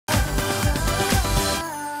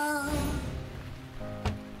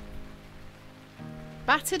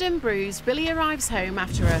Battered and bruised, Billie arrives home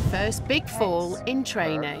after her first big fall in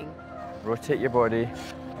training. Rotate your body.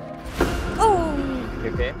 Oh! You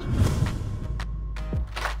okay?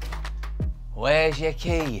 Where's your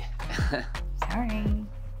key? Sorry.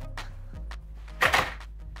 Do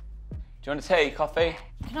you want a tea, coffee?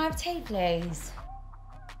 Can I have tea, please?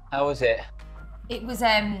 How was it? It was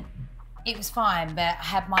fine, but I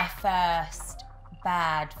had my first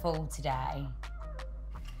bad fall today.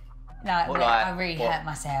 I really hurt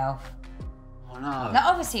myself. Oh no. Like,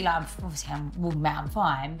 obviously, I'm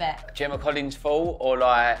fine, but. Gemma Collins' fall or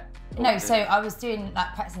like? No, so I was doing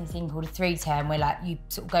practicing this thing called a 3-turn where you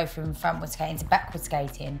sort of go from frontward skating to backward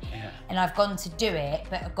skating. Yeah. And I've gone to do it,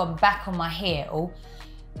 but I've gone back on my heel.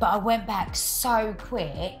 But I went back so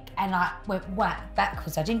quick and I went whack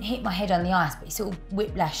backwards. I didn't hit my head on the ice, but it sort of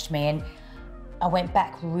whiplashed me and I went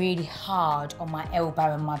back really hard on my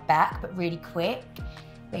elbow and my back, but really quick.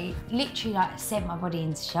 But it literally sent my body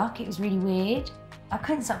into shock. It was really weird. I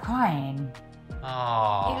couldn't stop crying.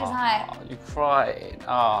 Oh. It was you're crying.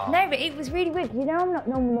 Oh. No, but it was really weird. You know, I'm not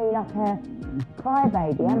normally a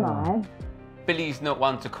crybaby, am I? Billie's not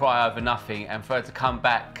one to cry over nothing, and for her to come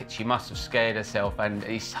back, she must have scared herself, and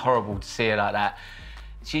it's horrible to see her like that.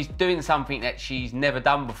 She's doing something that she's never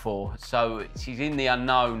done before, so she's in the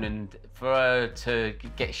unknown, and for her to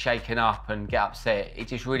get shaken up and get upset, it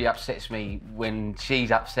just really upsets me when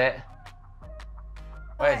she's upset.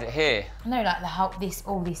 Where is it? Here? No,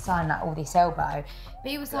 all this side, all this elbow.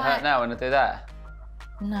 But it was Does it hurt now when I do that?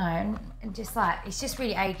 No, just it's just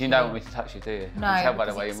really achy. You don't want me to touch you, do you? No. I can tell by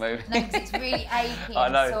the way you move. No, because it's really achy I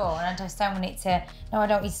and know. sore, and I just don't want it to. No, I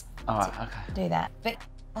don't want it All right, okay. do that. But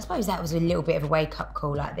I suppose that was a little bit of a wake-up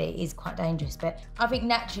call. That it is quite dangerous, but I think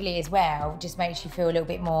naturally as well, just makes you feel a little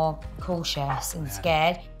bit more cautious and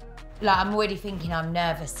scared. I'm already thinking I'm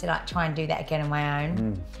nervous to try and do that again on my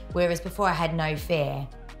own. Whereas before I had no fear.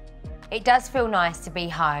 It does feel nice to be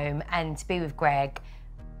home and to be with Greg,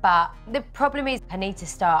 but the problem is I need to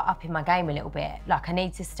start upping my game a little bit. I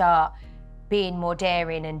need to start being more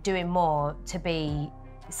daring and doing more to be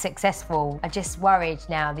successful. I'm just worried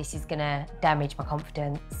now this is gonna damage my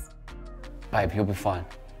confidence. Babe, you'll be fine.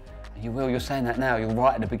 You will, you're saying that now. You're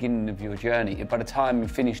right at the beginning of your journey. By the time you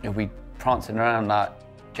finish, you'll be prancing around like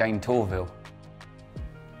Jane Torville.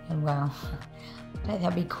 Well, I don't think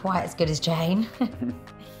I'll be quite as good as Jane.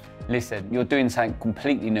 Listen, you're doing something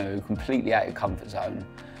completely new, completely out of your comfort zone.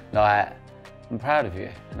 I'm proud of you.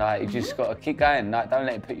 You just got to keep going. Don't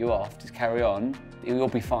let it put you off. Just carry on. You'll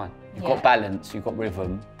be fine. You've got balance, you've got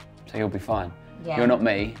rhythm, so you'll be fine. Yeah. You're not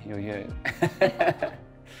me, you're you.